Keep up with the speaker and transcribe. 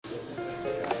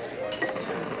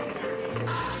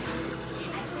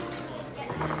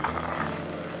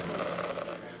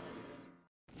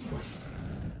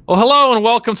Well, hello and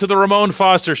welcome to the Ramon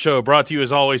Foster Show, brought to you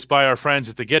as always by our friends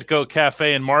at the Get Go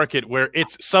Cafe and Market, where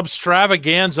it's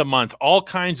Substravaganza month. All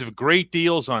kinds of great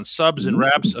deals on subs and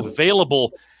wraps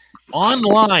available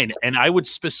online, and I would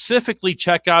specifically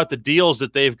check out the deals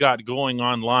that they've got going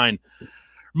online.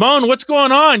 Ramon, what's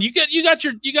going on? You got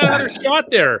another shot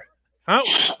there, huh?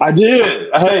 I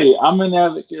did. Hey, I'm an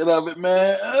advocate of it,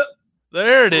 man.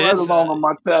 There it is. Right along on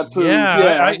my tattoos.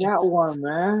 Yeah, I got one,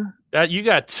 man. You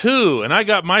got two, and I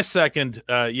got my second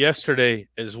yesterday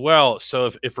as well.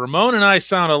 So if Ramon and I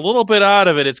sound a little bit out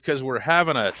of it, it's because we're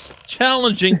having a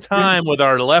challenging time with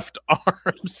our left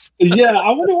arms. Yeah,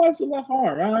 I wonder why it's the left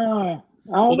arm. I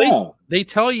don't know. They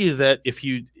tell you that if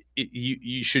you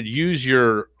should use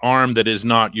your arm that is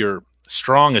not your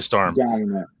strongest arm.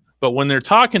 But when they're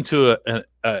talking to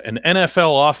an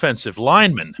NFL offensive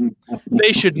lineman,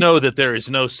 they should know that there is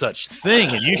no such thing.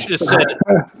 And you should have said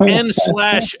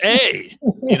N/A,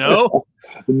 you know?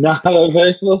 Not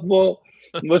available.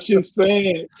 What you're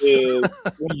saying is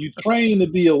when you train to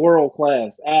be a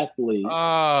world-class athlete,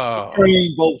 you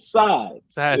train both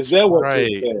sides. That's is that what right.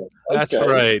 you're saying? That's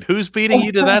right. Who's beating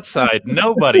you to that side?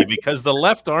 Nobody, because the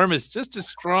left arm is just as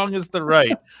strong as the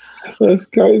right. That's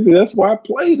crazy. That's why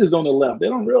plate is on the left. They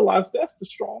don't realize that's the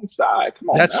strong side.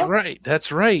 Come on. That's now. right.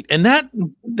 That's right. And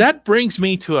that brings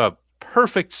me to a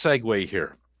perfect segue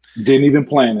here. Didn't even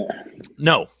plan it.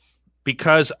 No,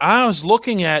 because I was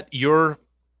looking at your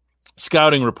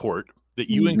scouting report that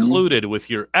you included with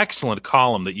your excellent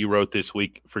column that you wrote this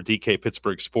week for DK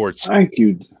Pittsburgh Sports. Thank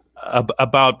you.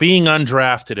 About being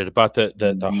undrafted and about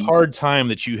the hard time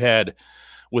that you had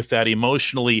with that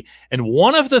emotionally. And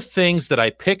one of the things that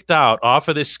I picked out off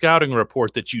of this scouting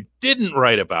report that you didn't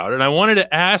write about, and I wanted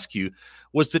to ask you,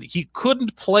 was that he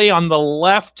couldn't play on the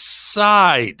left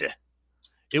side.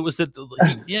 It was that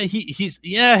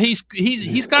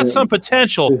he's got some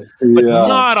potential, but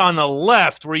not on the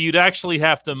left where you'd actually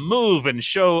have to move and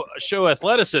show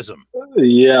athleticism.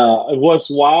 Yeah, what's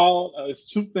wild is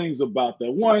two things about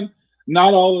that. One,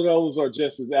 not all of those are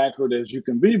just as accurate as you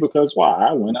can be because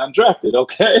I went undrafted.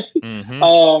 Okay,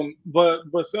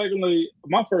 but secondly,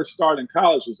 my first start in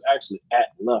college was actually at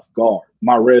left guard,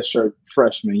 my redshirt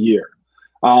freshman year.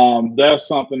 That's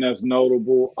something that's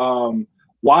notable.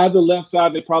 Why the left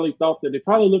side? They probably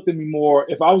looked at me more.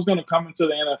 If I was going to come into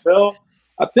the NFL,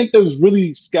 I think they was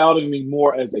really scouting me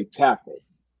more as a tackle.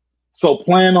 So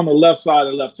playing on the left side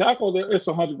of left tackle, it's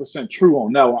 100% true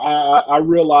on that one. I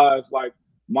realized like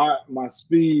my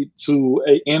speed to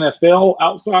a NFL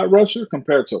outside rusher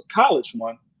compared to a college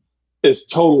one is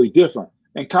totally different.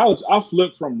 In college, I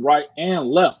flipped from right and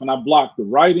left, and I blocked the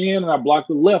right end and I blocked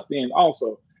the left end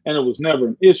also, and it was never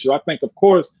an issue. I think, of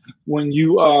course, when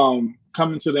you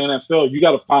come into the NFL, you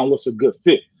got to find what's a good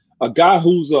fit. A guy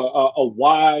who's a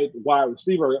wide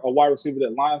receiver, a wide receiver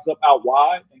that lines up out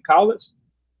wide in college,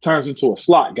 turns into a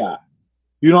slot guy.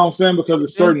 You know what I'm saying? Because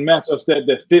it's certain matchups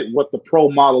that fit what the pro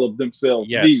model of themselves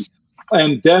be.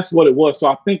 And that's what it was. So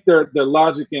I think their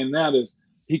logic in that is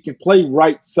he can play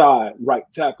right side, right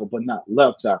tackle, but not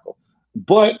left tackle.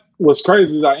 But what's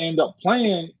crazy is I end up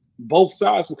playing both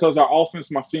sides because our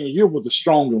offense my senior year was a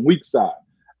strong and weak side.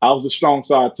 I was a strong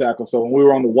side tackle, so when we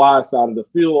were on the wide side of the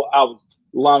field, I was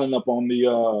lining up on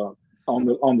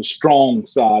the strong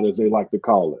side, as they like to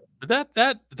call it.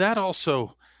 That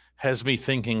also has me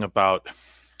thinking about.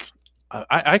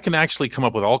 I can actually come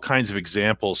up with all kinds of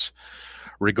examples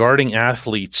regarding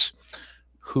athletes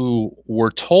who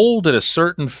were told at a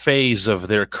certain phase of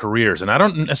their careers, and I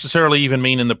don't necessarily even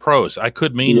mean in the pros. I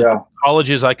could mean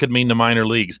colleges. I could mean the minor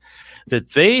leagues,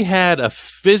 that they had a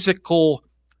physical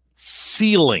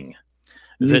ceiling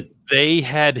that they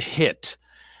had hit.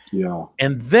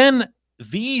 And then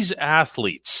these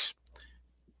athletes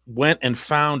went and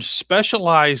found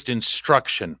specialized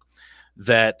instruction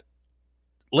that,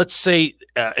 let's say,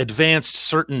 advanced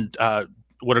certain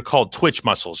what are called twitch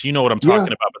muscles. You know what I'm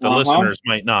talking about, but the listeners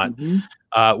might not.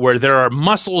 Where there are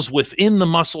muscles within the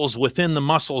muscles within the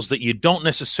muscles that you don't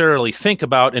necessarily think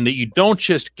about and that you don't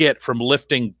just get from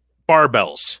lifting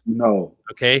barbells. No.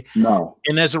 Okay. No.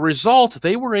 And as a result,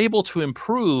 they were able to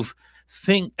improve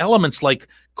elements like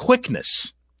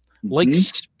quickness, like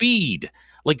speed,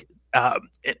 like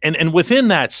and within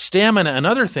that, stamina and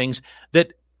other things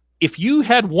that if you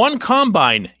had one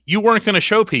combine, you weren't going to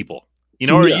show people. You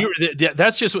know,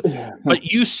 that's just. But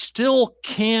you still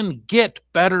can get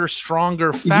better,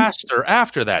 stronger, faster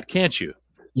after that, can't you?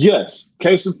 Yes.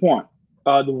 Case in point,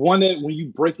 the one that when you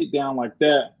break it down like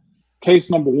that.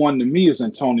 Case number one to me is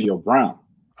Antonio Brown.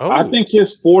 I think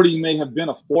his 40 may have been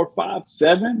a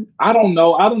 4.57. I don't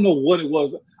know. I don't know what it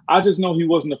was. I just know he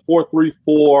wasn't a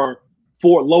 4.34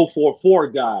 low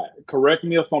 4.4 guy. Correct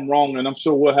me if I'm wrong, and I'm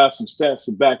sure we'll have some stats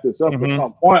to back this up at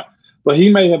some point. But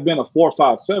he may have been a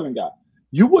 4.57 guy.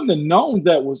 You wouldn't have known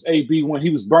that was AB when he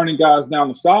was burning guys down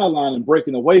the sideline and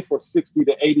breaking away for 60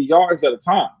 to 80 yards at a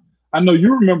time. I know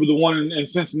you remember the one in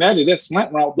Cincinnati, that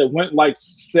slant route that went like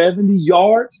 70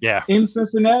 yards in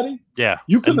Cincinnati. Yeah.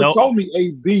 You couldn't have told me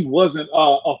AB wasn't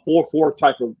a 4.4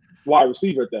 type of wide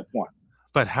receiver at that point.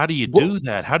 But how do you do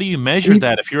that? How do you measure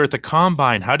that if you're at the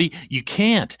combine? How do you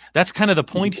can't. That's kind of the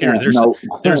point here.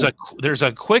 There's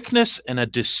a quickness and a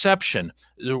deception,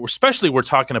 especially we're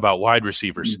talking about wide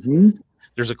receivers.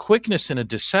 There's a quickness and a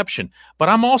deception. But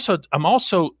I'm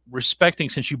also respecting,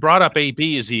 since you brought up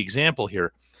AB as the example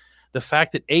here, the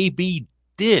fact that AB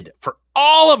did, for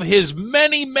all of his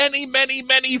many, many, many,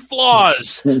 many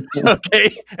flaws,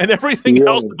 okay, and everything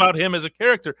else about him as a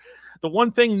character, the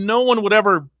one thing no one would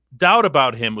ever doubt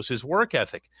about him was his work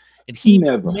ethic. And he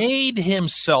made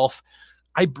himself,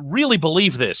 I really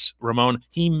believe this, Ramon,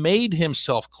 he made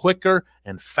himself quicker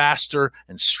and faster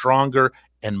and stronger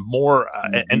and more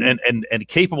and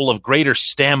capable of greater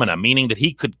stamina, meaning that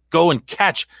he could go and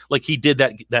catch like he did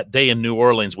that day in New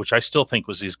Orleans, which I still think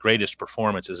was his greatest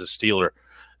performance as a Steeler.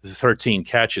 13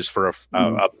 catches for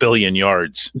a billion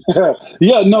yards.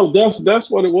 Yeah, no, that's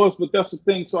what it was. But that's the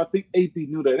thing. So I think AB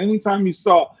knew that. Anytime you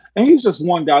saw, and he's just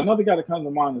one guy. Another guy that comes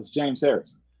to mind is James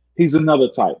Harris. He's another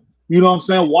type. You know what I'm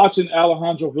saying? Watching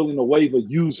Alejandro Villanueva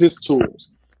use his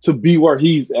tools to be where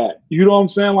he's at. You know what I'm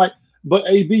saying? Like, but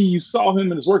AB, you saw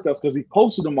him in his workouts because he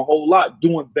posted them a whole lot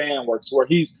doing band works where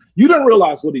you didn't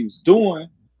realize what he was doing,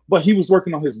 but he was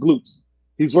working on his glutes.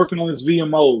 He's working on his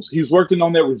VMOs. He's working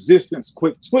on that resistance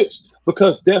quick twitch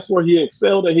because that's where he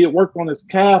excelled. And he had worked on his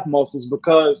calf muscles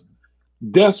because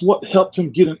that's what helped him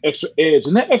get an extra edge.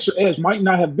 And that extra edge might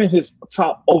not have been his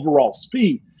top overall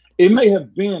speed. It may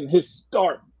have been his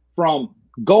start from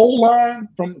goal line,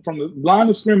 from the line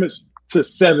of scrimmage to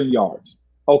 7 yards,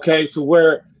 okay, to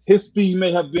where his speed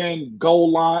may have been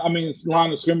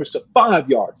line of scrimmage to 5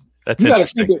 yards. That's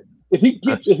interesting. If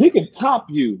he can top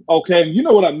you, okay, and you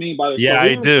know what I mean by that. Yeah,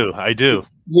 so I do.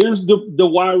 Here's the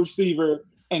wide receiver,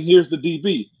 and here's the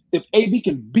DB. If AB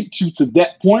can beat you to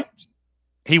that point,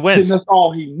 he wins. Then that's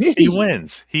all he needs.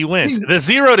 He wins. The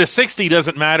 0 to 60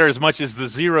 doesn't matter as much as the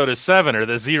 0 to 7 or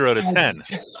the 0 to 10.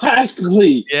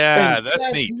 Exactly. Yeah, that's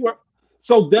neat.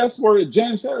 So that's where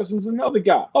James Harrison's another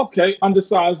guy. Okay,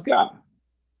 undersized guy.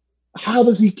 How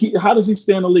does he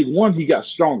stay in the league? One, he got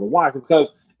stronger. Why?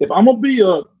 Because if I'm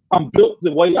built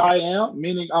the way I am,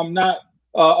 meaning I'm not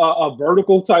a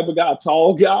vertical type of guy, a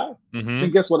tall guy, then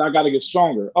guess what? I got to get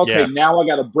stronger. Okay, now I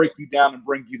got to break you down and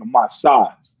bring you to my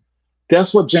size.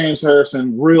 That's what James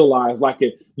Harrison realized. Like,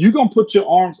 if you're going to put your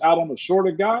arms out on the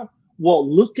shorter guy, well,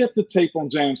 look at the tape on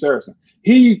James Harrison.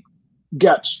 He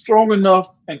got strong enough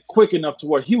and quick enough to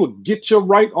where he would get your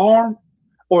right arm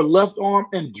or left arm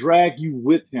and drag you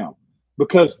with him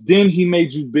because then he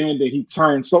made you bend and he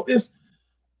turned. So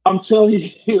I'm telling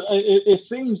you, it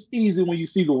seems easy when you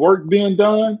see the work being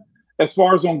done as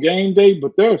far as on game day,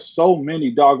 but there are so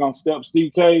many doggone steps,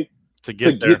 DK, to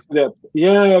get to that.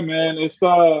 Yeah, man,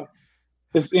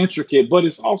 it's intricate, but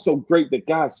it's also great that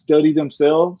guys study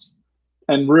themselves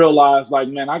and realize, like,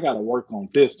 man, I got to work on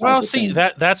this. Well, see,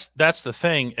 that's the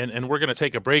thing, and we're going to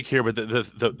take a break here. But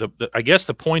the I guess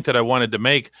the point that I wanted to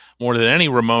make more than any,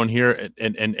 Ramon, here,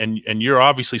 and you're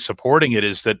obviously supporting it,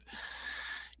 is that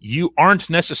you aren't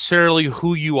necessarily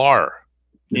who you are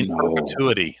in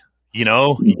perpetuity. You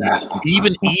know,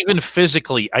 even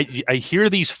physically, I hear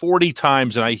these 40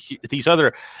 times, and I hear these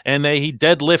other, and he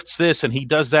deadlifts this and he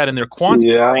does that, and they're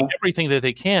quantifying everything that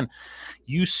they can.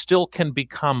 You still can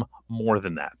become more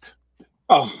than that.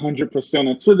 100%.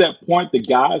 And to that point, the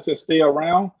guys that stay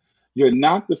around, you're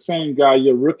not the same guy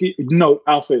your rookie. No,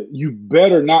 I'll say it, you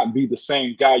better not be the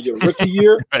same guy your rookie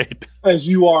year as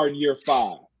you are in year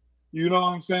 5. You know what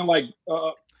I'm saying? Like,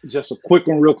 just a quick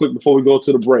one real quick before we go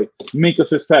to the break. Minkah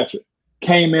Fitzpatrick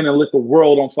came in and lit the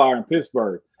world on fire in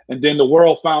Pittsburgh. And then the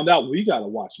world found out, we got to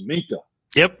watch Minkah.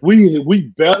 Yep. We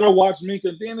better watch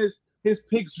Minkah. Then his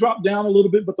picks dropped down a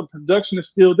little bit, but the production is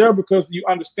still there because you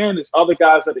understand there's other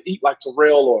guys that eat like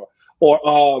Terrell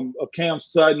or Cam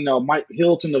Sutton or Mike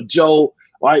Hilton or Joe.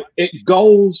 Like, it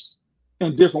goes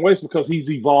in different ways because he's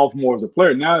evolved more as a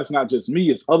player. Now it's not just me,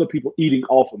 it's other people eating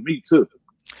off of me too.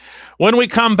 When we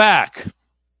come back,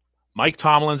 Mike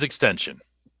Tomlin's extension.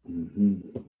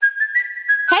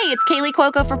 Hey, it's Kaylee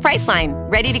Cuoco for Priceline.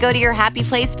 Ready to go to your happy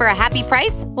place for a happy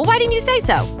price? Well, why didn't you say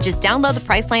so? Just download the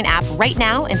Priceline app right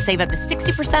now and save up to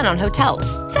 60% on hotels.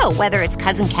 So whether it's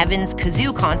Cousin Kevin's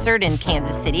Kazoo Concert in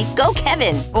Kansas City, go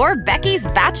Kevin, or Becky's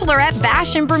Bachelorette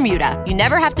Bash in Bermuda, you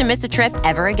never have to miss a trip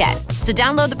ever again. So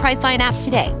download the Priceline app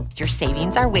today. Your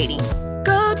savings are waiting.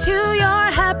 Go to your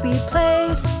happy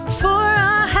place for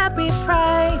a happy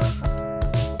price.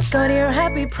 Go to your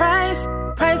happy price,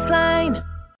 Priceline.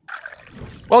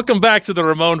 Welcome back to the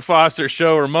Ramon Foster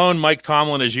Show. Ramon, Mike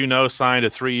Tomlin, as you know, signed a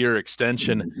 3-year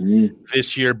extension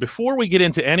this year. Before we get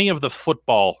into any of the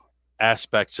football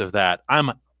aspects of that,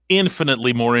 I'm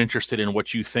infinitely more interested in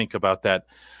what you think about that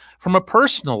from a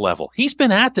personal level. He's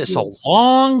been at this a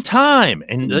long time,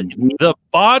 and the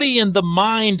body and the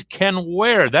mind can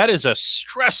wear. That is a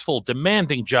stressful,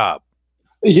 demanding job.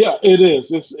 Yeah, it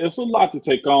is. It's a lot to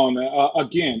take on.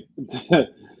 Again,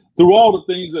 through all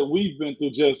the things that we've been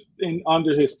through just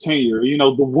under his tenure, you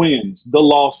know, the wins, the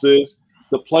losses,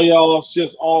 the playoffs,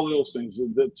 just all of those things,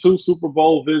 the 2 Super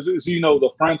Bowl visits, you know, the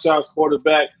franchise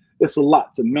quarterback, it's a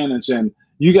lot to manage. And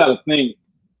you got to think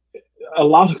a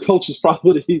lot of coaches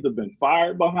probably would have either been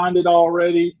fired behind it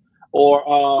already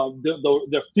or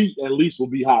their feet at least will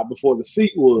be hot before the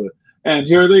seat would. And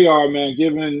here they are, man,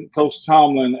 giving Coach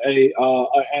Tomlin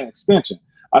an extension.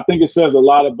 I think it says a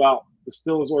lot about the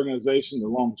Steelers organization, the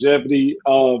longevity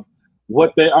of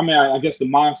I guess the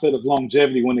mindset of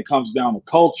longevity when it comes down to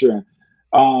culture.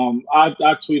 And I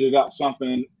tweeted out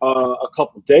something a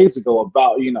couple days ago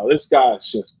about, you know, this guy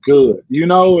is just good, you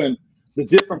know, and the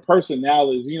different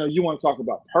personalities, you know, you want to talk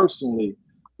about personally,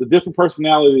 the different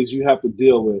personalities you have to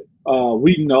deal with.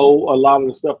 We know a lot of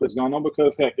the stuff that's going on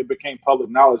because, heck, it became public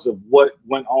knowledge of what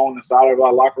went on inside of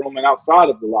our locker room and outside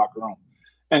of the locker room.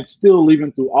 And still,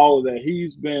 even through all of that,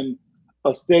 he's been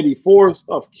a steady force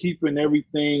of keeping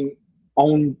everything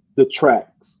on the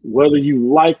tracks, whether you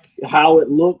like how it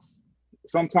looks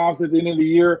sometimes at the end of the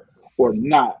year or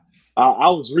not. I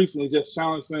was recently just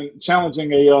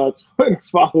challenging a Twitter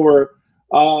follower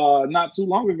not too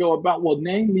long ago about, well,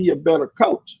 name me a better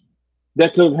coach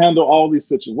that could handle all these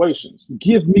situations.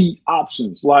 Give me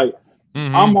options. Like,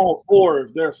 I'm all for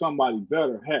if there's somebody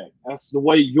better. Hey, that's the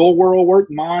way your world works.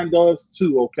 Mine does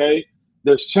too, okay?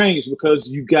 There's change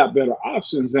because you got better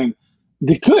options, and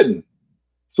they couldn't.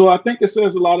 So I think it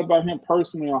says a lot about him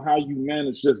personally on how you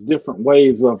manage just different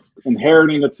waves of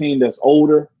inheriting a team that's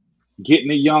older,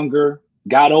 getting it younger,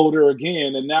 got older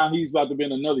again, and now he's about to be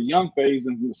in another young phase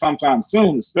and sometime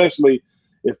soon, especially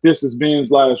if this is Ben's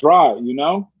last ride, you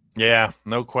know? Yeah,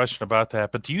 no question about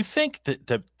that. But do you think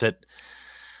that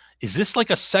is this like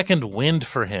a second wind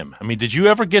for him? I mean, did you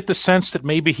ever get the sense that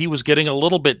maybe he was getting a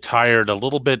little bit tired, a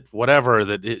little bit whatever,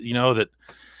 that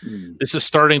this is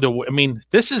starting to – I mean,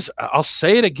 this is – I'll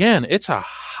say it again. It's a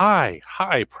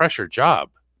high pressure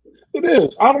job. It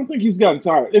is. I don't think he's gotten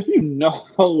tired. If you know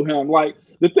him, like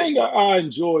the thing I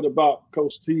enjoyed about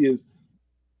Coach T is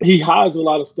he hides a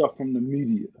lot of stuff from the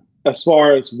media as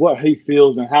far as what he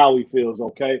feels and how he feels,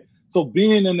 okay? So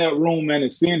being in that room, man,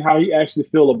 and seeing how he actually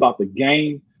feel about the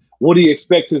game, what he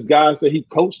expects his guys that he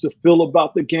coached to feel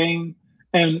about the game,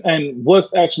 and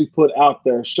what's actually put out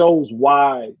there shows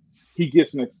why he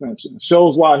gets an extension.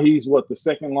 Shows why he's the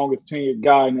second longest tenured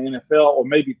guy in the NFL, or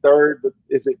maybe third, but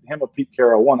is it him or Pete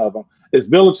Carroll? One of them. It's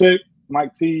Belichick,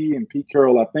 Mike T, and Pete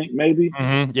Carroll, I think, maybe.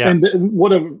 Yeah. And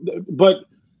whatever. But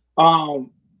I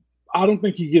don't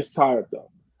think he gets tired, though.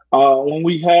 When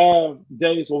we have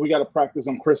days where we got to practice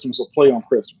on Christmas or play on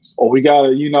Christmas, or we got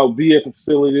to, be at the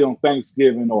facility on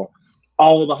Thanksgiving, or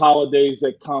all of the holidays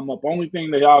that come up. Only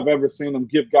thing that I've ever seen him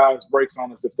give guys breaks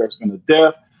on is if there's been a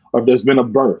death or if there's been a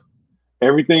birth.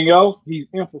 Everything else, he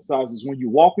emphasizes when you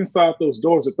walk inside those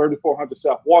doors at 3400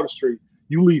 South Water Street,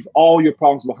 you leave all your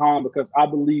problems behind, because I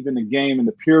believe in the game and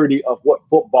the purity of what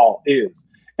football is.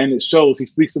 And it shows. He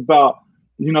speaks about,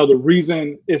 the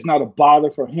reason it's not a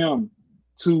bother for him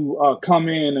to come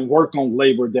in and work on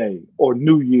Labor Day or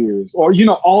New Year's or,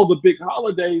 all the big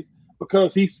holidays,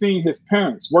 because he's seen his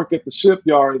parents work at the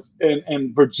shipyards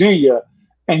in Virginia,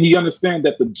 and he understands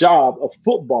that the job of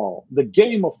football, the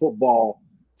game of football,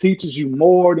 teaches you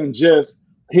more than just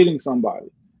hitting somebody.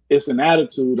 It's an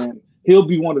attitude, and he'll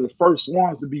be one of the first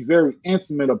ones to be very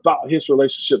intimate about his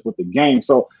relationship with the game.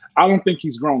 So I don't think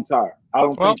he's grown tired. I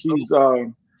don't think he's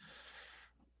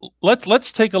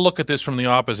Let's take a look at this from the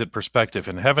opposite perspective,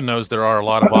 and heaven knows there are a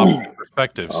lot of opposite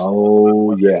perspectives.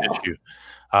 Oh,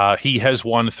 yeah. He has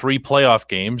won 3 playoff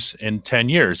games in 10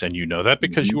 years, and you know that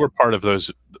because you were part of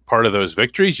those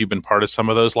victories. You've been part of some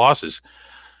of those losses.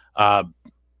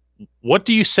 What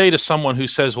do you say to someone who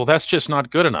says, well, that's just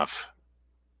not good enough?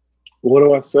 What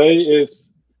do I say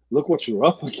is look what you're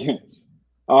up against.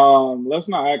 Let's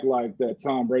not act like that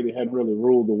Tom Brady hadn't really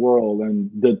ruled the world in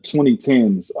the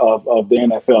 2010s of the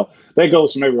NFL. That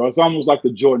goes from everywhere. It's almost like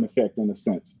the Jordan effect in a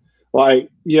sense. Like,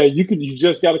 yeah, you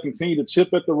just got to continue to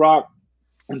chip at the rock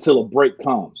until a break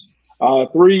comes.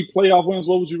 3 playoff wins,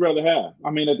 what would you rather have?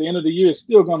 I mean, at the end of the year, it's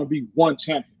still going to be one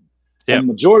champion. Yep. And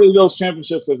the majority of those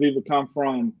championships has either come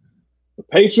from the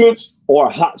Patriots or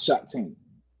a hotshot team.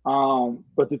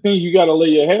 But the thing you got to lay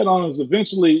your head on is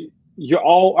eventually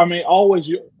all the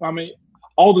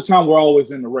time we're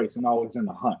always in the race and always in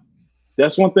the hunt.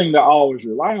 That's one thing that I always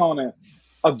rely on. And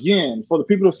again, for the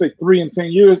people that say 3 and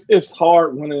 10 years, it's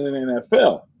hard winning in the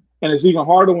NFL. And it's even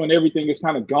harder when everything is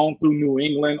kind of gone through New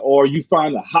England, or you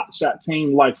find a hotshot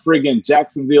team like friggin'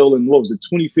 Jacksonville in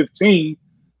 2015,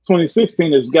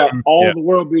 2016 has got all the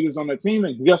world beaters on their team.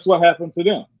 And guess what happened to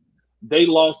them? They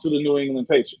lost to the New England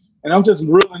Patriots. And I'm just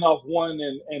reeling off one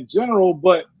in general,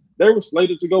 but they were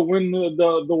slated to go win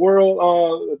the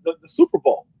world, the Super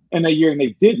Bowl in that year, and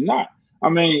they did not. I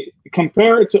mean,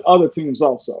 compare it to other teams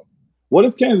also. What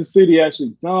has Kansas City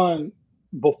actually done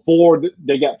before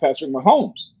they got Patrick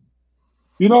Mahomes?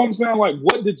 You know what I'm saying? Like,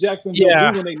 what did Jacksonville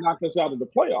do when they knocked us out of the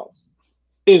playoffs?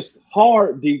 It's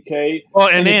hard, DK. Well,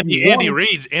 and Andy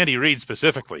Reid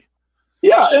specifically.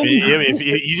 Yeah,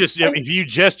 if you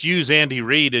just use Andy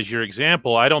Reid as your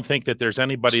example, I don't think that there's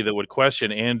anybody that would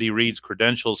question Andy Reid's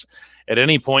credentials at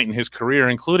any point in his career,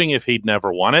 including if he'd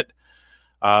never won it.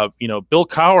 Bill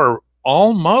Cowher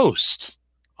almost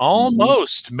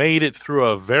made it through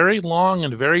a very long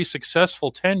and very successful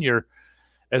tenure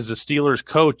as the Steelers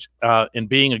coach, and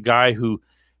being a guy who,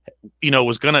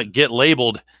 was going to get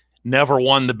labeled never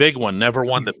won the big one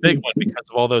because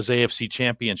of all those AFC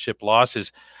championship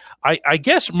losses. I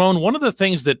guess, Ramon, one of the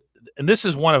things that, and this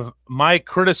is one of my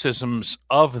criticisms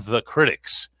of the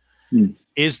critics,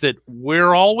 is that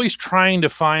we're always trying to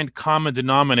find common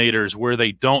denominators where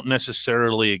they don't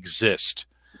necessarily exist.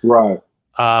 Right.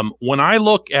 When I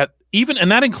look at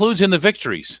and that includes in the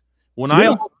victories. When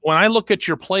I look at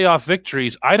your playoff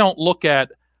victories, I don't look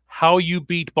at how you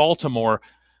beat Baltimore,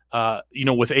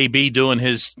 with AB doing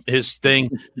his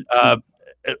thing,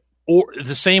 or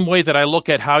the same way that I look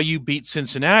at how you beat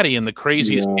Cincinnati in the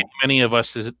craziest game many of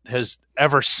us has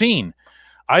ever seen.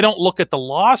 I don't look at the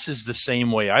losses the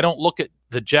same way. I don't look at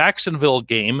the Jacksonville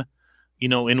game,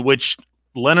 in which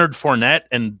Leonard Fournette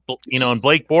and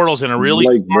Blake Bortles in a really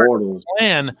smart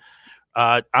plan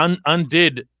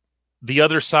undid the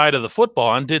other side of the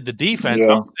football, undid the defense.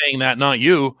 I'm saying that, not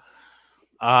you.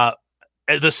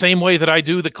 The same way that I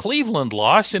do the Cleveland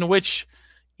loss, in which,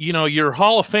 your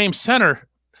Hall of Fame center,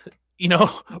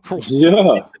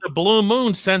 the blue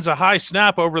moon sends a high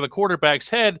snap over the quarterback's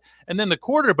head, and then the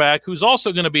quarterback, who's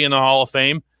also going to be in the Hall of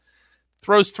Fame,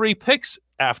 throws 3 picks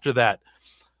after that.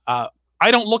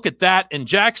 I don't look at that in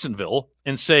Jacksonville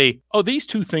and say, oh, these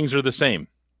two things are the same.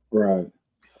 Right.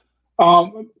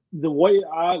 The way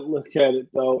I look at it,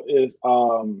 though, is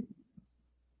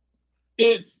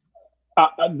it's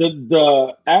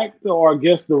the act, or I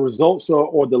guess the results,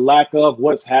 or the lack of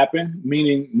what's happened,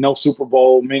 meaning no Super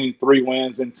Bowl, meaning 3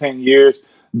 wins in 10 years,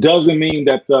 doesn't mean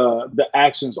that the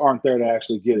actions aren't there to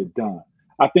actually get it done.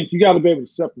 I think you got to be able to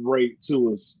separate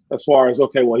too, as far as,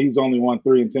 okay, well, he's only won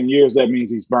 3 in 10 years. That means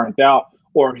he's burnt out,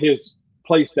 or his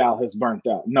play style has burnt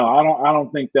out. No, I don't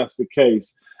think that's the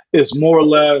case. It's more or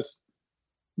less,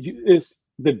 it's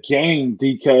the game,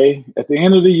 DK. At the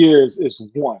end of the year, is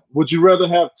one. Would you rather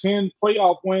have 10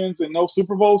 playoff wins and no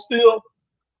Super Bowl still,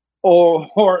 or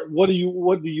what do you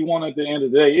want at the end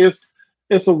of the day?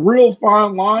 It's a real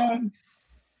fine line,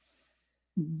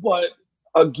 but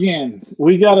again,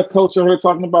 we got a coach over here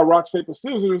talking about rock, paper,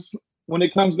 scissors when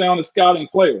it comes down to scouting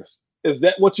players. Is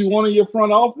that what you want in your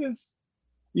front office?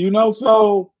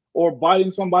 Or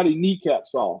biting somebody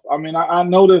kneecaps off. I mean, I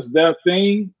know that's their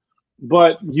thing.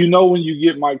 But when you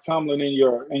get Mike Tomlin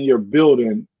in your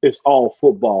building, it's all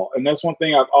football, and that's one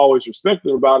thing I've always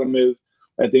respected about him is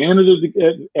at the end of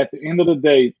the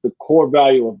day, the core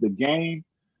value of the game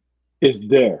is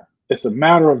there. It's a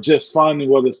matter of just finding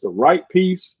whether it's the right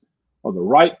piece, or the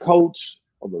right coach,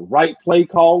 or the right play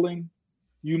calling.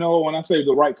 When I say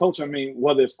the right coach, I mean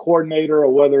whether it's coordinator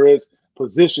or whether it's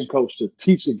position coach to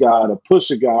teach a guy, to push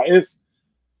a guy.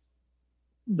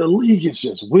 The league is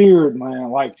just weird, man,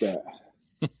 like that.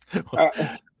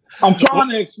 I'm trying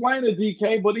to explain it,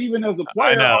 DK, but even as a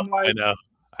player, I'm like,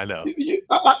 I know.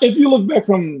 If you look back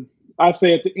from, I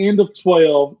say, at the end of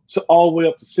 12 to all the way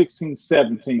up to 16,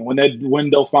 17, when that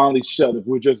window finally shut, if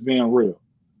we're just being real,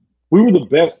 we were the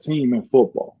best team in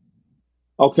football.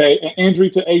 Okay, an injury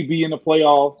to AB in the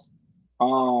playoffs,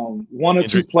 one or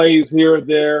two plays here or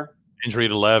there. Injury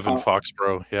to Lev in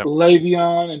Foxborough. Yeah.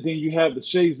 Le'Veon, and then you have the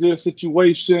Shazier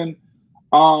situation.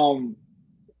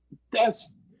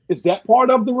 Is that part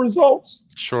of the results?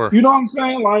 Sure. You know what I'm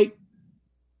saying? Like,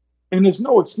 and there's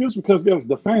no excuse because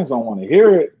the fans don't want to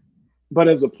hear it. But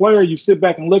as a player, you sit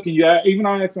back and look, and even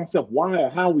I ask myself why or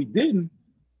how we didn't.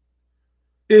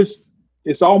 It's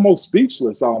almost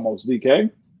speechless, almost, DK.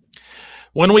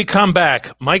 When we come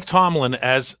back, Mike Tomlin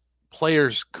as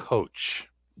players coach.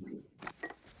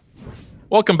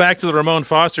 Welcome back to the Ramon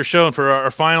Foster Show. And for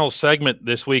our final segment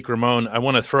this week, Ramon, I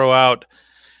want to throw out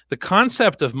the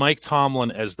concept of Mike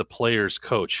Tomlin as the players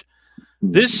coach.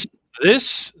 This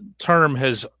term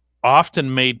has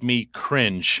often made me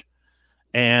cringe.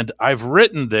 And I've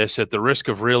written this at the risk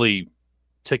of really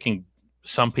ticking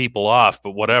some people off,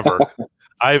 but whatever.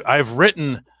 I've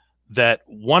written that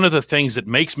one of the things that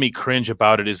makes me cringe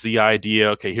about it is the idea,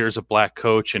 okay, here's a black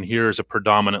coach and here's a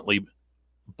predominantly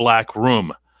black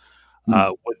room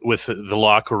with the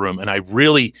locker room. And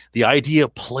the idea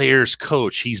of players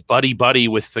coach, he's buddy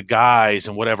with the guys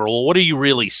and whatever. Well, what are you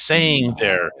really saying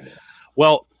there?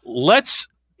 Well,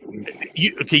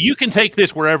 you can take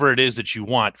this wherever it is that you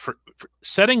want. For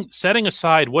setting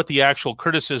aside what the actual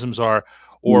criticisms are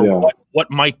or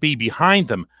what might be behind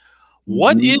them.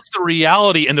 What is the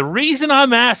reality? And the reason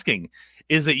I'm asking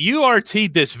is that you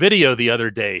RT'd this video the other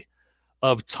day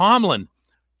of Tomlin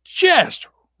just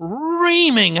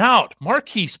reaming out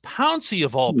Maurkice Pouncey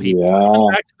of all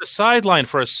people back to the sideline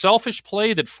for a selfish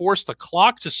play that forced the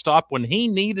clock to stop when he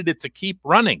needed it to keep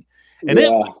running. And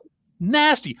it was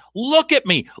nasty. Look at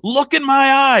me. Look in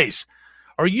my eyes.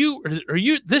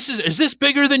 Is this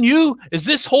bigger than you? Is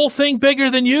this whole thing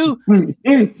bigger than you? And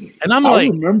I'm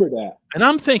like, I remember that. And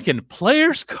I'm thinking,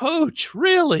 players coach,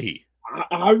 really?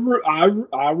 I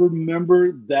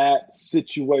remember that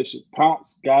situation.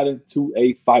 Pounce got into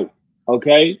a fight,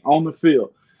 okay, on the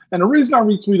field. And the reason I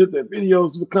retweeted that video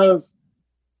is because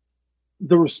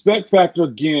the respect factor,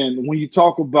 again, when you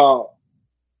talk about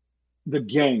the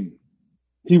game,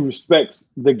 he respects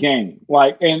the game.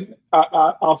 And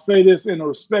I'll say this in the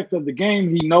respect of the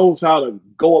game, he knows how to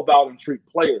go about and treat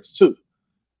players too.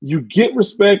 You get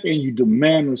respect and you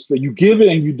demand respect. You give it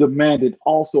and you demand it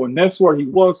also. And that's where he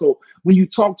was. So when you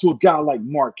talk to a guy like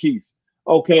Maurkice,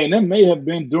 okay, and that may have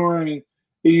been during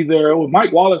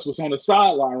Mike Wallace was on the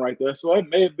sideline right there. So it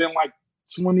may have been like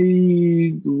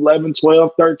 2011,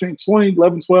 12, 13,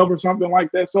 2011, 12 or something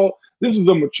like that. So this is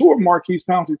a mature Maurkice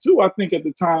Pouncey too, I think at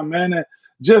the time, man. And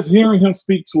just hearing him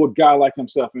speak to a guy like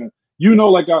himself. And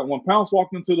when Pounce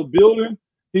walked into the building,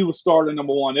 he was starter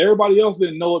number one. Everybody else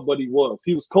didn't know it, but he was.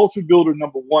 He was culture builder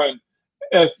number one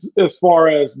as far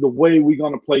as the way we're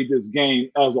going to play this game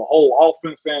as a whole,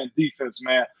 offense and defense,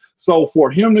 man. So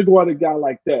for him to go at a guy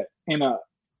like that in an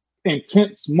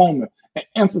intense moment and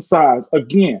emphasize,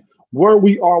 again, where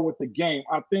we are with the game,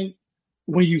 I think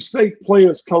when you say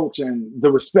players coach and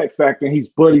the respect factor, and he's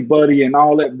buddy and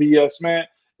all that BS, man,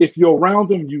 if you're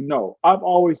around him, you know. I've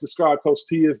always described Coach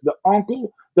T as the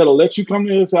uncle that'll let you come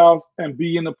to his house and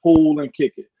be in the pool and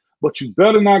kick it. But you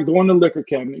better not go in the liquor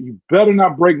cabinet. You better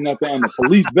not break nothing. And the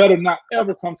police better not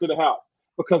ever come to the house.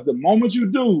 Because the moment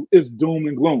you do, it's doom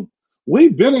and gloom.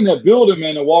 We've been in that building,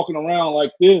 man, and walking around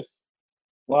like this,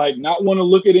 like not want to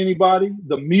look at anybody.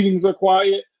 The meetings are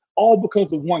quiet, all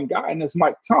because of one guy, and that's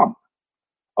Mike Tomlin.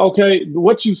 Okay,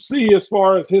 what you see as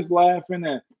far as his laughing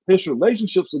and his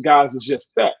relationships with guys is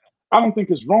just that. I don't think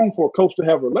it's wrong for a coach to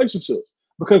have relationships,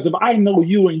 because if I know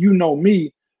you and you know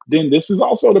me, then this is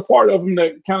also the part of him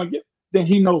that kind of then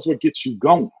he knows what gets you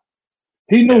going.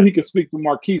 He knew he could speak to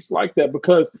Maurkice like that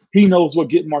because he knows what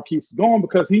gets Maurkice going,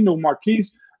 because he knew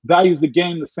Maurkice values the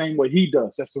game the same way he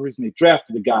does. That's the reason he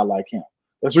drafted a guy like him.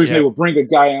 That's the reason they would bring a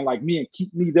guy in like me and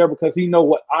keep me there, because he know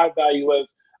what I value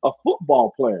as a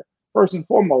football player, first and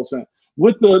foremost. And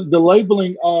with the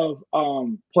labeling of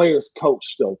players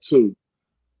coach, though, too,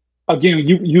 again,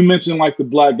 you mentioned like the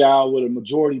black guy with a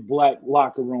majority black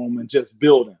locker room and just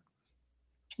building.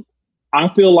 I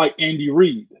feel like Andy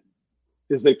Reid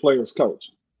is a player's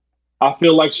coach. I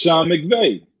feel like Sean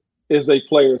McVay is a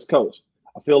player's coach.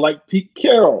 I feel like Pete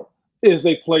Carroll is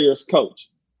a player's coach.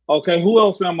 Okay, who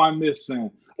else am I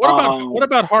missing? What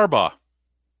about Harbaugh?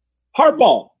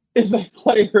 Harbaugh is a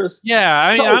player's coach.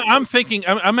 I'm thinking.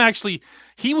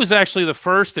 He was actually the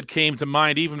first that came to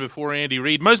mind even before Andy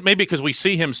Reid. Maybe because we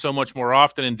see him so much more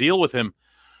often and deal with him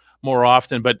more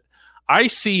often. But I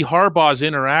see Harbaugh's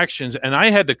interactions, and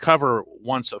I had to cover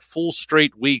once a full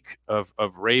straight week of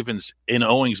Ravens in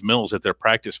Owings Mills at their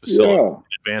practice facility in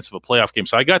advance of a playoff game.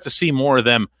 So I got to see more of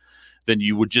them than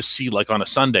you would just see like on a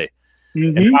Sunday.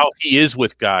 And how he is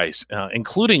with guys,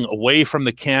 including away from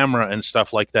the camera and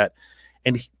stuff like that.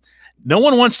 And no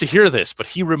one wants to hear this, but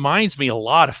he reminds me a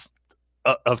lot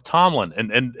of Tomlin,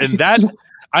 and that.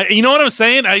 You know what I'm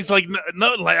saying? I was like,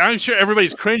 no, like I'm sure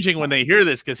everybody's cringing when they hear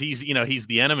this because he's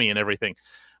the enemy and everything,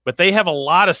 but they have a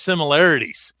lot of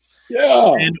similarities.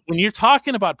 Yeah. And when you're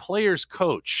talking about players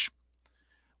coach,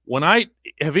 when I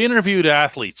have interviewed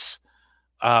athletes,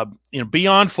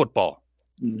 beyond football,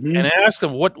 and asked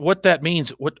them what that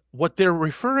means, what they're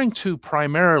referring to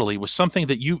primarily was something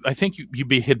that I think you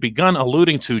had begun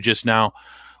alluding to just now,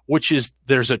 which is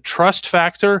there's a trust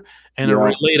factor and a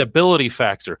relatability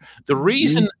factor. The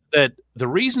reason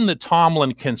that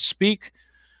Tomlin can speak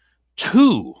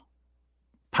to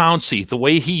Pouncey the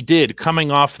way he did coming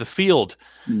off the field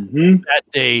that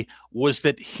day was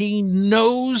that he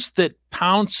knows that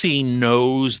Pouncey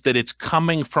knows that it's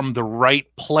coming from the right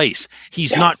place.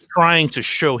 He's not trying to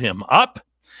show him up.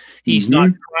 He's not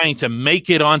trying to make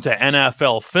it onto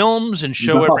NFL films and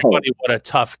show everybody what a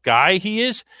tough guy he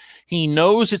is. He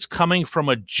knows it's coming from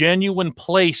a genuine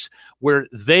place where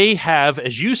they have,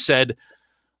 as you said,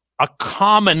 a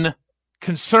common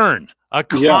concern, a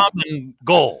common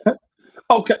goal.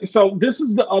 Okay, so this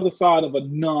is the other side of a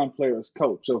non-player's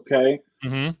coach, okay?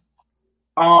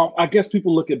 I guess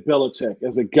people look at Belichick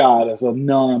as a guy, as a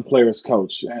non-player's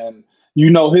coach. And,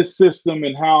 his system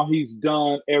and how he's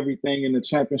done everything in the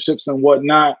championships and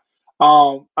whatnot.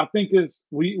 I think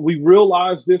we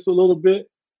realized this a little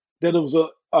bit, that it was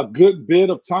a good bit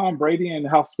of Tom Brady and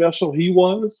how special he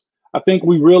was. I think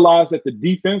we realized that the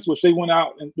defense, which they went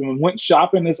out and went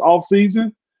shopping this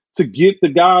offseason to get the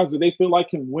guys that they feel like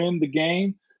can win the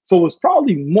game. So it's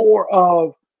probably more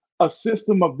of a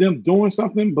system of them doing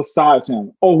something besides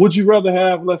him. Or would you rather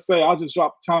have, let's say, I'll just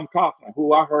drop Tom Coughlin,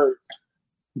 who I heard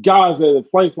guys that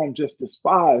have played for him just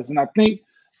despise. And I think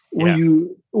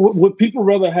would people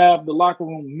rather have the locker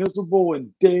room miserable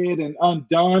and dead and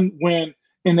undone when,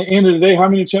 in the end of the day, how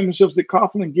many championships did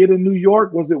Coughlin get in New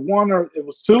York? Was it one or it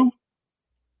was two?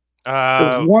 It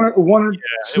was one or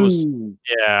two.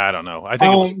 I don't know. I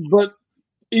think it was. But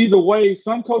either way,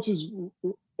 some coaches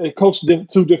coach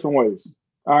two different ways.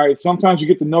 All right. Sometimes you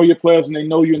get to know your players and they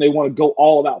know you and they want to go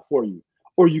all out for you.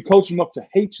 Or you coach them up to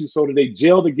hate you so that they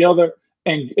gel together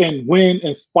and win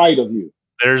in spite of you.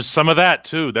 There's some of that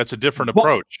too. That's a different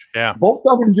approach. Yeah. Both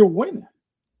of them you're winning.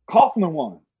 Coughlin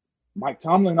won. Mike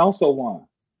Tomlin also won.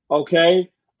 Okay.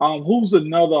 Who's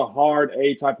another hard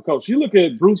A type of coach? You look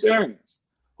at Bruce Arians,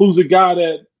 who's a guy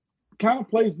that kind of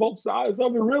plays both sides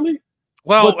of it, really.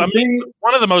 Well,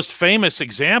 one of the most famous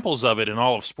examples of it in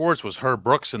all of sports was Herb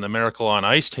Brooks and the Miracle on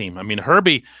Ice team. I mean,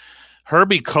 Herbie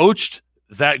coached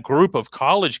that group of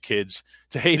college kids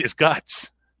to hate his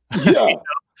guts. Yeah.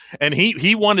 And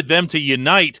he wanted them to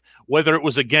unite, whether it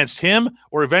was against him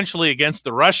or eventually against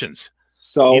the Russians.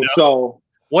 So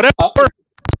whatever,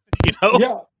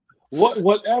 Yeah,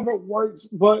 whatever works.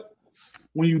 But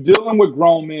when you're dealing with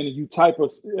grown men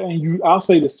and I'll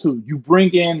say this too, you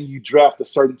bring in and you draft a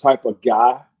certain type of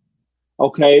guy.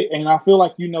 Okay. And I feel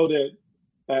like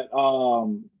that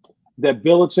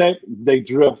Belichick, they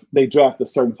draft a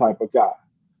certain type of guy.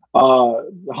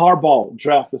 Harbaugh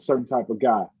draft a certain type of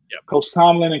guy. Yep. Coach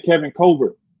Tomlin and Kevin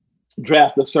Colbert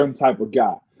draft a certain type of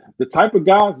guy. The type of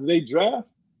guys they draft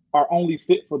are only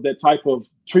fit for that type of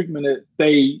treatment that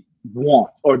they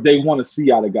want or they want to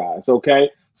see out of guys. Okay.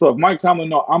 So if Mike Tomlin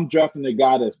knows I'm drafting a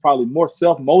guy that's probably more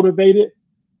self-motivated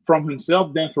from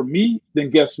himself than for me, then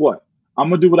guess what? I'm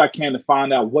going to do what I can to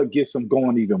find out what gets him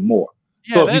going even more.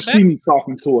 Yeah, so if you see me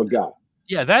talking to a guy.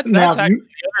 Yeah, that's actually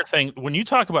the other thing. When you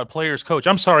talk about players coach,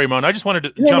 I'm sorry, Mon, I just wanted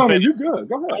to jump in. You're good.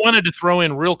 Go ahead. I wanted to throw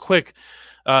in real quick.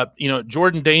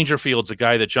 Jordan Dangerfield's a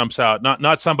guy that jumps out.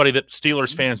 Not somebody that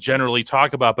Steelers fans generally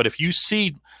talk about, but if you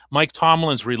see Mike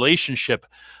Tomlin's relationship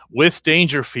with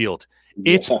Dangerfield,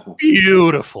 it's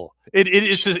beautiful.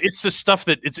 It's the stuff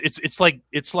that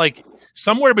it's like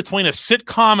somewhere between a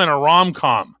sitcom and a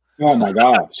rom-com. Oh my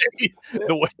gosh!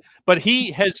 But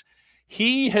he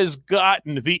has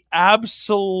gotten the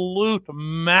absolute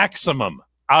maximum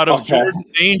out of Jordan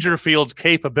Dangerfield's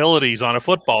capabilities on a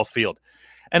football field.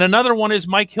 And another one is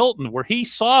Mike Hilton, where he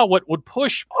saw what would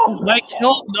push Mike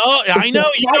Hilton. Oh, I know,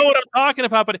 you know what I'm talking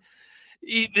about, but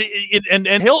and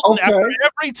Hilton after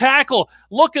every tackle,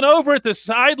 looking over at the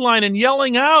sideline and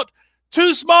yelling out,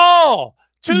 "Too small,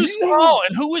 too small."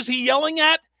 And who was he yelling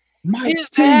at? His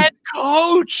head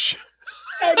coach.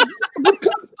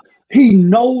 Because he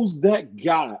knows that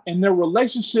guy, and their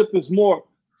relationship is more,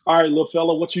 all right, little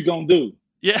fella, what you gonna do?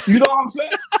 Yeah. You know what I'm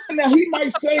saying? Now he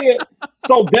might say it.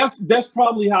 So that's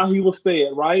probably how he will say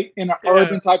it, right? In an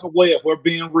urban type of way, if we're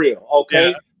being real,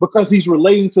 okay? Yeah. Because he's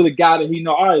relating to the guy that he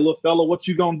know, all right, little fella, what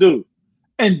you gonna do?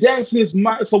 And that's his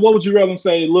mind. So what would you rather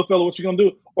say, little fella, what you gonna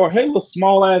do? Or hey, little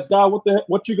small ass guy,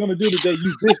 what you gonna do today?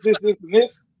 You this, and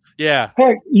this. Yeah.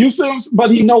 Heck, you see him, but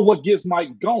he know what gets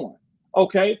Mike going.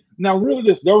 Okay. Now, really,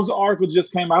 there was an article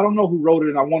just came. I don't know who wrote it,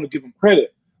 and I want to give him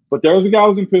credit. But there was a guy who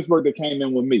was in Pittsburgh that came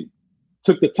in with me,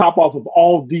 took the top off of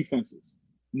all defenses.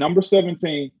 Number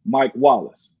 17, Mike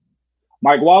Wallace.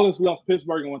 Mike Wallace left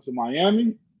Pittsburgh and went to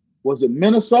Miami. Was it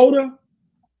Minnesota?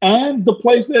 And the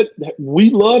place that we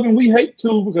love and we hate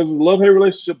too, because it's a love-hate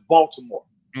relationship, Baltimore.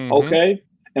 Mm-hmm. Okay.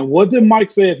 And what did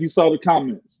Mike say if you saw the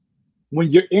comments?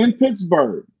 When you're in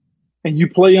Pittsburgh and you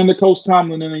play under Coach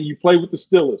Tomlin and then you play with the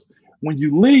Steelers, when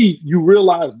you leave, you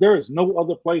realize there is no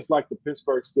other place like the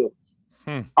Pittsburgh Steelers.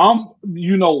 I'm,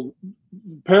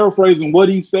 paraphrasing what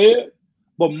he said,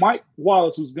 but Mike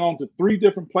Wallace was gone to 3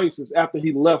 different places after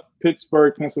he left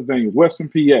Pittsburgh, Pennsylvania, Western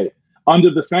PA,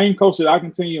 under the same coach that I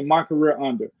continue my career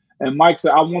under. And Mike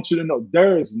said, I want you to know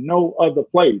there is no other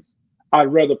place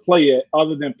I'd rather play at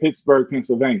other than Pittsburgh,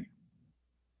 Pennsylvania.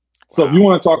 So if you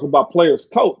want to talk about players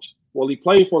coach, well, he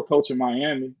played for a coach in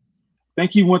Miami. I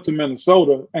think he went to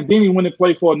Minnesota, and then he went and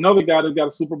played for another guy that got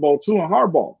a Super Bowl II in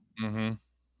Harbaugh. Mm-hmm.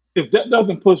 If that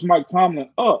doesn't push Mike Tomlin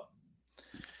up,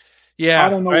 yeah, I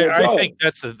don't know. I think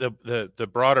that's the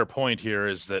broader point here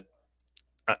is that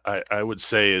I would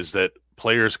say is that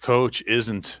players coach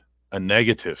isn't a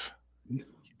negative.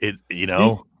 You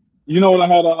know what I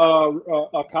had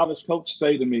a college coach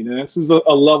say to me, and this is a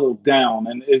level down,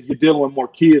 and if you're dealing with more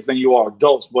kids than you are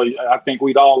adults, but I think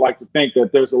we'd all like to think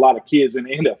that there's a lot of kids in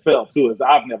the NFL too, as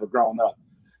I've never grown up.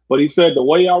 But he said, the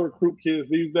way I recruit kids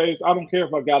these days, I don't care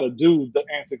if I got to do the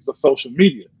antics of social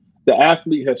media. The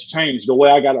athlete has changed. The way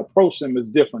I got to approach them is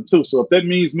different too. So if that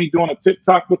means me doing a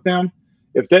TikTok with them,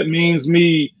 if that means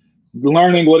me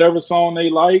learning whatever song they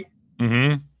like,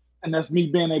 and that's me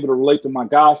being able to relate to my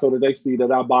guys so that they see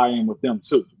that I buy in with them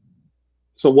too.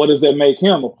 So what does that make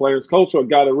him? A player's coach or a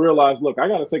guy to realize, look, I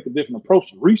got to take a different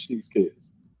approach to reach these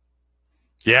kids.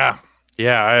 Yeah.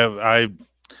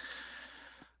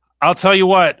 I'll tell you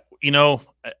what,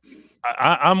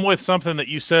 I'm with something that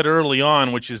you said early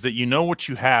on, which is that you know what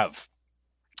you have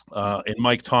in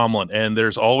Mike Tomlin, and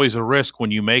there's always a risk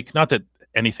when you make, not that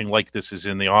anything like this is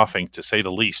in the offing to say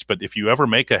the least, but if you ever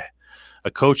make a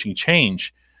coaching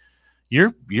change,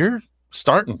 you're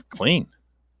starting clean.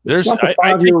 There's like a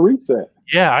 5-year reset.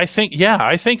 Yeah, I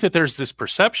think that there's this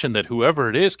perception that whoever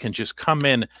it is can just come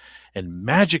in and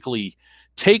magically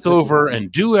take over and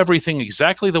do everything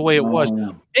exactly the way it was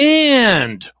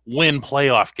and win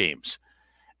playoff games.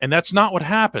 And that's not what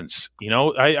happens.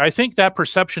 I think that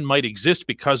perception might exist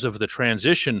because of the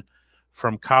transition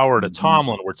from Cowher to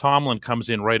Tomlin, where Tomlin comes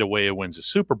in right away and wins a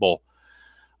Super Bowl.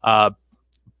 But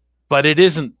it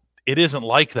isn't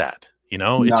like that. It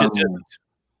just isn't.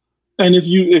 And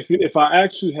if I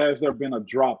actually, has there been a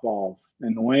drop off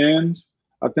in wins?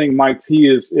 I think Mike T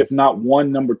is, if not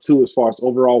number 2 as far as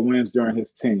overall wins during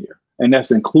his tenure. And that's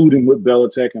including with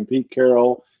Belichick and Pete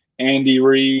Carroll, Andy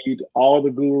Reid, all the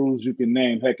gurus you can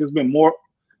name. Heck, there's been more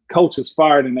coaches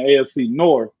fired in the AFC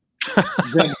North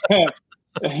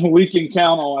than we can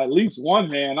count on at least one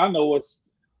hand. I know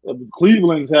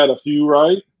Cleveland's had a few,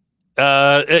 right?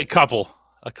 A couple,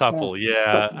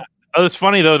 yeah. It's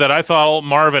funny, though, that I thought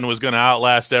Marvin was going to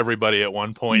outlast everybody at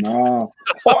one point. No.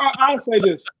 Well, I'll say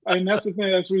this, and that's the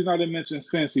thing. That's the reason I didn't mention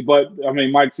Cincy. But,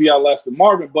 Mike T outlasted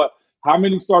Marvin. But how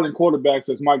many starting quarterbacks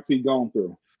has Mike T gone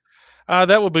through?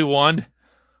 That would be one.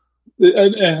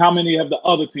 And how many have the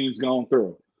other teams gone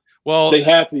through? Well, they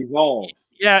had to evolve.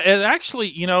 Yeah, and actually,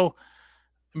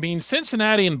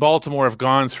 Cincinnati and Baltimore have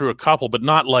gone through a couple, but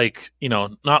not like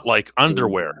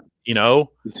underwear,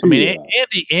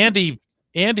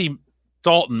 Andy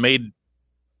Dalton made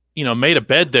a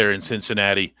bed there in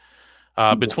Cincinnati.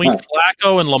 Between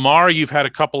Flacco and Lamar, you've had a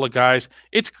couple of guys.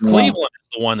 It's Cleveland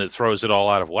is the one that throws it all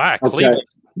out of whack. Okay.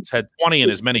 Cleveland's had 20 in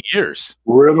as many years.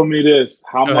 Riddle me this: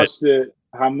 How much did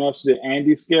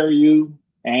Andy scare you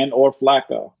and or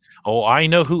Flacco? Oh, I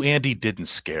know who Andy didn't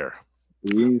scare.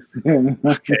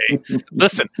 Okay.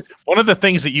 Listen, one of the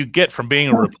things that you get from being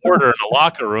a reporter in a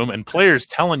locker room and players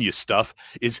telling you stuff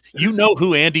is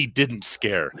who Andy didn't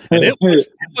scare. And it was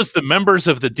the members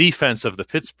of the defense of the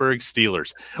Pittsburgh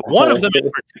Steelers. One of them in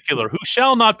particular, who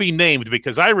shall not be named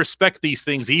because I respect these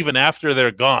things even after they're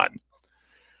gone,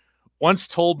 once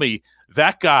told me,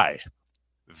 that guy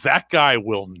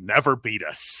will never beat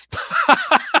us.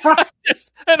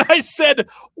 And I said,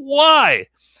 why?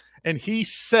 And he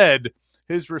said,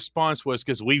 his response was,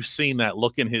 because we've seen that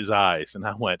look in his eyes. And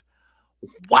I went,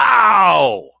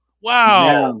 wow.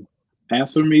 Now,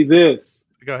 answer me this.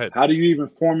 Go ahead. How do you even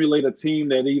formulate a team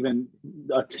that even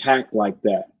attack like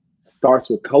that?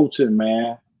 starts with coaching,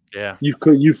 man. Yeah.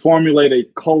 You formulate a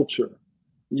culture.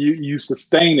 You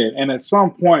sustain it. And at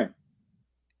some point,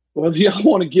 whether y'all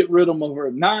want to get rid of him or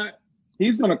not,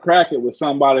 he's going to crack it with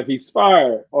somebody if he's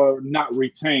fired or not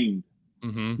retained.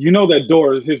 Mm-hmm. You know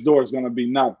that his door is going to be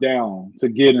knocked down to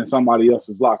get in somebody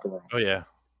else's locker room.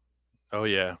 Oh,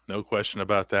 yeah. No question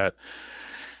about that.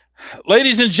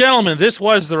 Ladies and gentlemen, this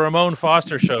was the Ramon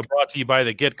Foster Show, brought to you by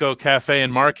the Get-Go Cafe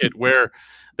and Market, where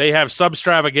they have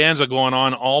Substravaganza going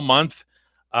on all month.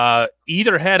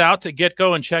 Either head out to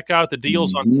Get-Go and check out the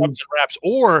deals on subs and wraps,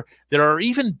 or there are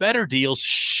even better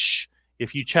deals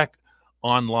if you check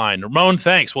online. Ramon,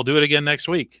 thanks. We'll do it again next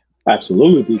week.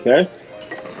 Absolutely, DK.